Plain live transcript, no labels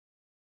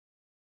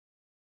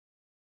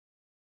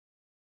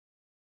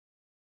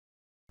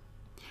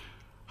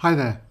Hi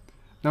there.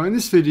 Now in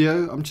this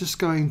video I'm just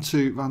going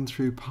to run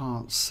through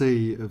part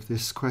C of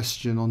this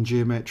question on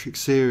geometric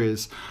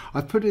series.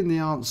 I've put in the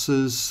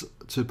answers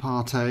to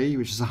part A,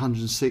 which is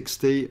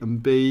 160,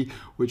 and B,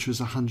 which was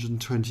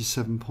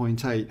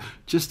 127.8,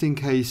 just in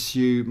case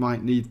you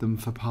might need them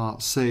for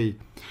part C.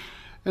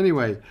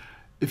 Anyway,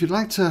 if you'd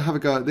like to have a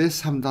go at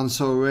this, haven't done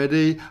so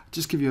already,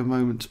 just give you a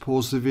moment to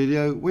pause the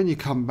video. When you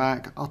come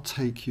back, I'll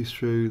take you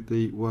through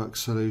the work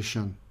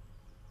solution.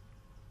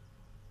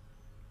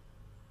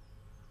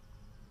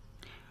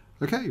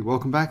 Okay,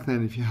 welcome back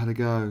then if you had a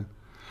go.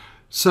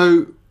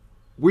 So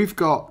we've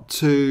got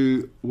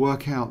to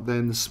work out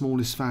then the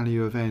smallest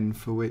value of n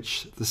for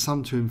which the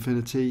sum to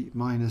infinity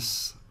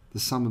minus the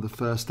sum of the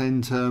first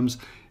n terms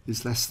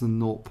is less than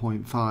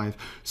 0.5.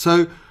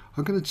 So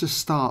I'm going to just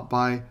start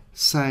by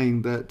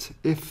saying that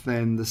if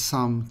then the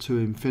sum to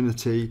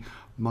infinity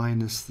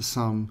minus the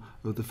sum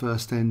of the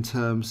first n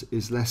terms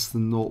is less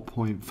than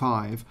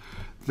 0.5,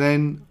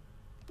 then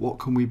what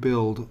can we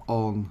build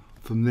on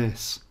from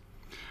this?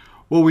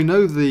 Well, we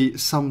know the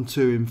sum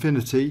to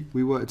infinity.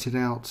 We worked it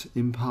out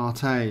in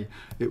part A.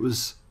 It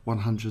was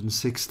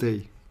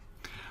 160.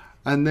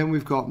 And then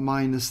we've got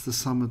minus the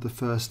sum of the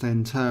first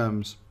n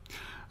terms.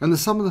 And the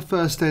sum of the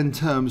first n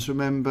terms,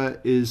 remember,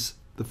 is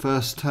the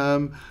first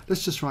term.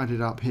 Let's just write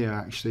it up here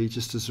actually,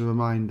 just as a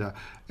reminder.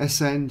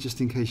 Sn, just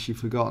in case you've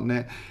forgotten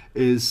it,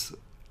 is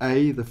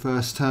A, the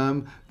first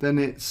term, then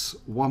it's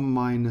 1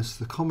 minus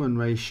the common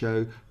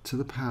ratio to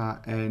the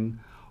power n,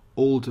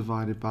 all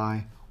divided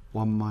by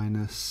 1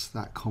 minus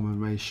that common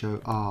ratio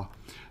r.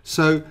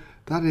 So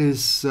that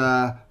is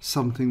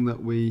something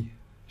that we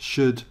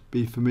should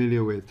be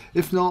familiar with.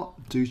 If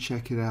not, do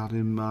check it out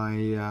in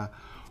my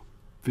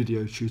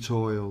video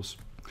tutorials.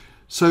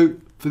 So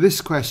for this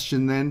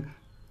question then,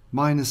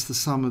 minus the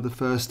sum of the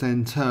first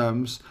n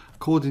terms,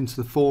 according to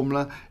the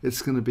formula,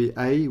 it's going to be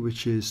a,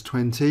 which is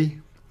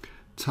 20,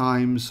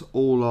 times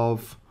all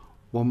of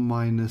 1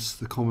 minus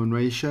the common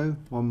ratio,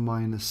 1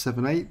 minus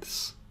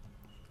 7/8,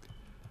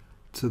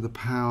 to the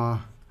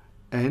power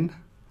n,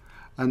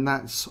 and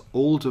that's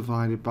all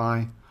divided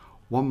by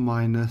 1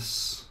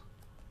 minus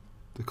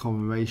the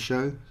common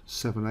ratio,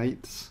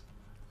 7/8,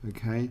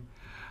 okay,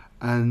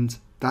 and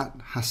that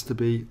has to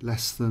be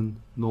less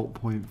than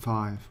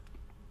 0.5.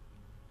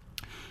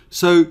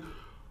 So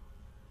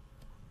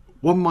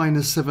 1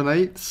 minus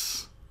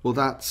 7/8, well,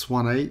 that's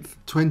 1/8.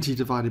 20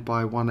 divided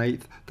by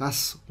 1/8,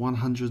 that's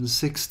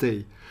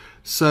 160.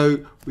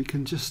 So we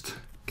can just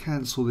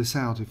cancel this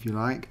out if you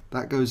like.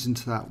 That goes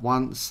into that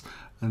once,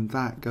 and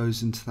that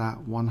goes into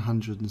that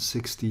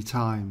 160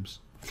 times.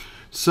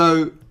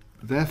 So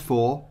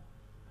therefore,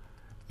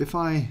 if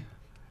I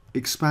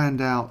expand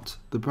out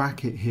the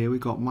bracket here,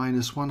 we've got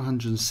minus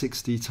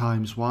 160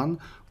 times 1,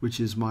 which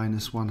is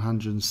minus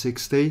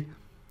 160.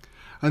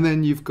 And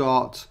then you've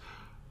got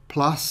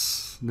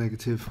plus,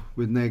 negative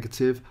with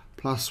negative,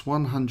 plus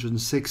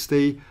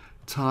 160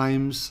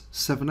 times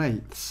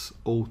 7/8,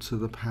 all to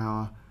the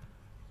power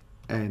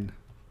n.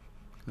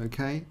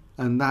 Okay,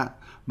 and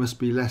that must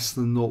be less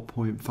than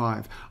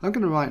 0.5. I'm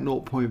going to write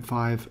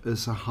 0.5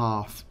 as a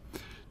half,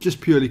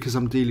 just purely because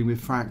I'm dealing with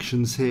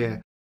fractions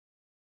here,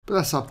 but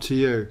that's up to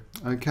you.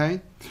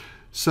 Okay,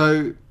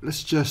 so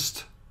let's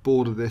just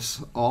border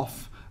this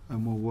off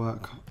and we'll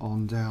work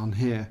on down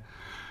here.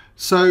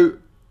 So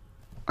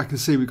I can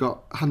see we've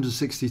got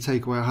 160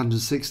 take away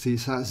 160,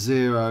 so that's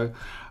 0,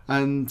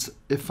 and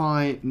if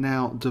I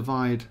now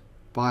divide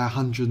by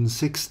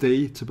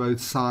 160 to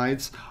both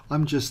sides,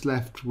 I'm just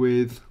left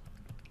with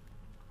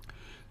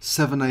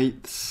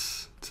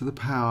 7/8 to the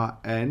power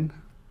n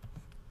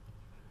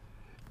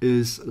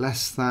is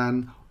less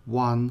than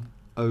 1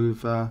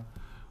 over,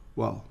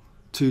 well,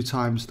 2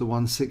 times the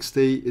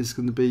 160 is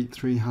going to be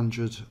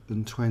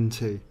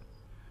 320.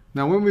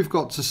 Now when we've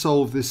got to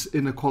solve this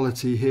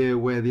inequality here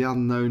where the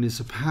unknown is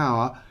a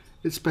power,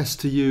 it's best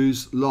to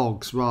use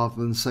logs rather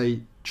than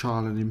say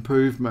trial and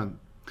improvement.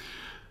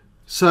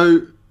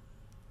 So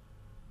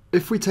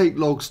if we take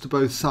logs to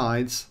both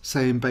sides,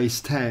 say in base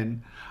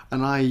 10,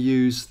 and I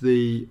use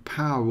the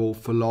power rule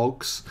for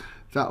logs,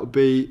 that would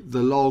be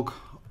the log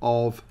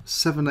of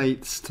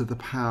 7/8 to the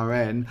power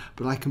n,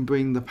 but I can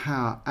bring the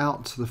power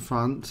out to the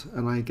front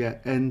and I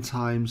get n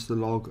times the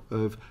log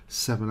of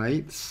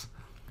 7/8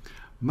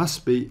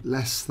 must be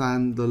less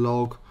than the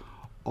log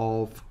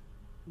of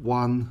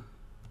 1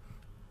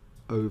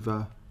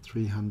 over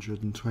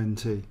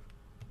 320.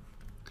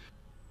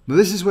 Now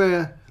this is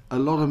where a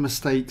lot of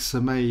mistakes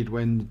are made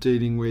when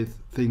dealing with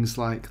things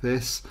like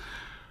this.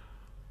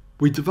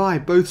 We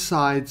divide both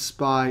sides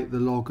by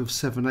the log of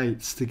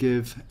 7/8 to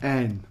give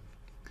n.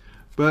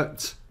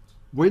 But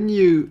when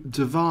you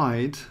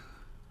divide,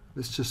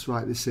 let's just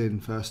write this in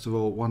first of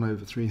all, 1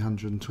 over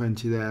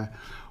 320 there.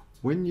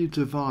 When you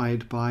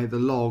divide by the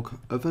log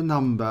of a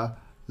number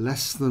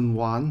less than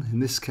 1, in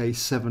this case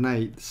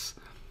 7/8,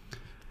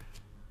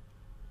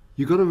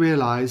 you've got to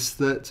realize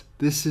that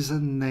this is a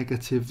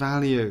negative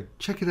value.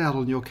 Check it out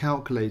on your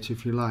calculator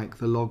if you like,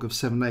 the log of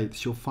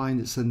 7/8. You'll find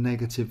it's a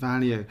negative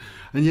value,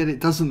 and yet it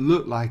doesn't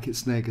look like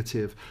it's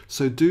negative.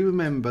 So do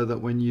remember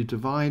that when you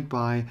divide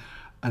by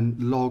a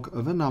log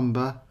of a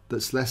number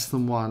that's less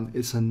than 1,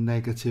 it's a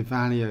negative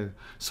value.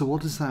 So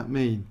what does that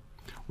mean?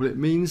 Well, it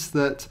means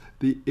that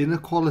the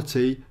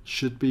inequality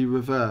should be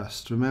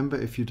reversed.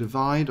 Remember, if you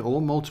divide or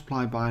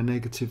multiply by a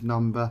negative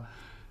number,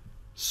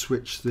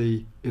 switch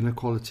the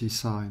inequality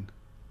sign.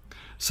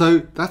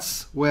 So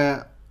that's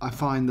where I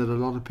find that a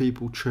lot of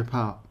people trip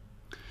up.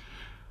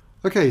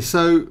 Okay,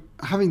 so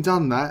having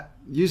done that,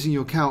 using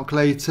your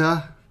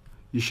calculator,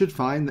 you should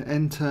find that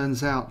n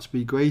turns out to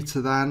be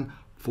greater than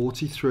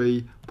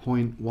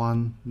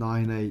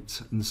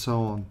 43.198 and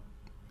so on.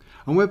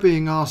 And we're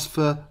being asked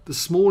for the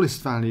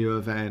smallest value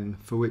of n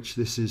for which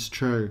this is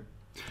true.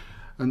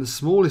 And the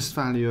smallest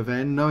value of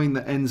n, knowing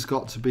that n's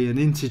got to be an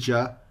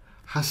integer,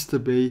 has to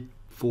be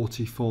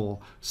 44.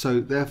 So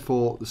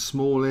therefore the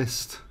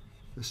smallest,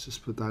 let's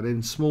just put that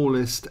in,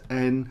 smallest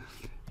n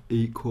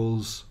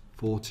equals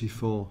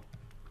 44.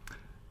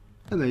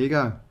 And there you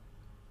go.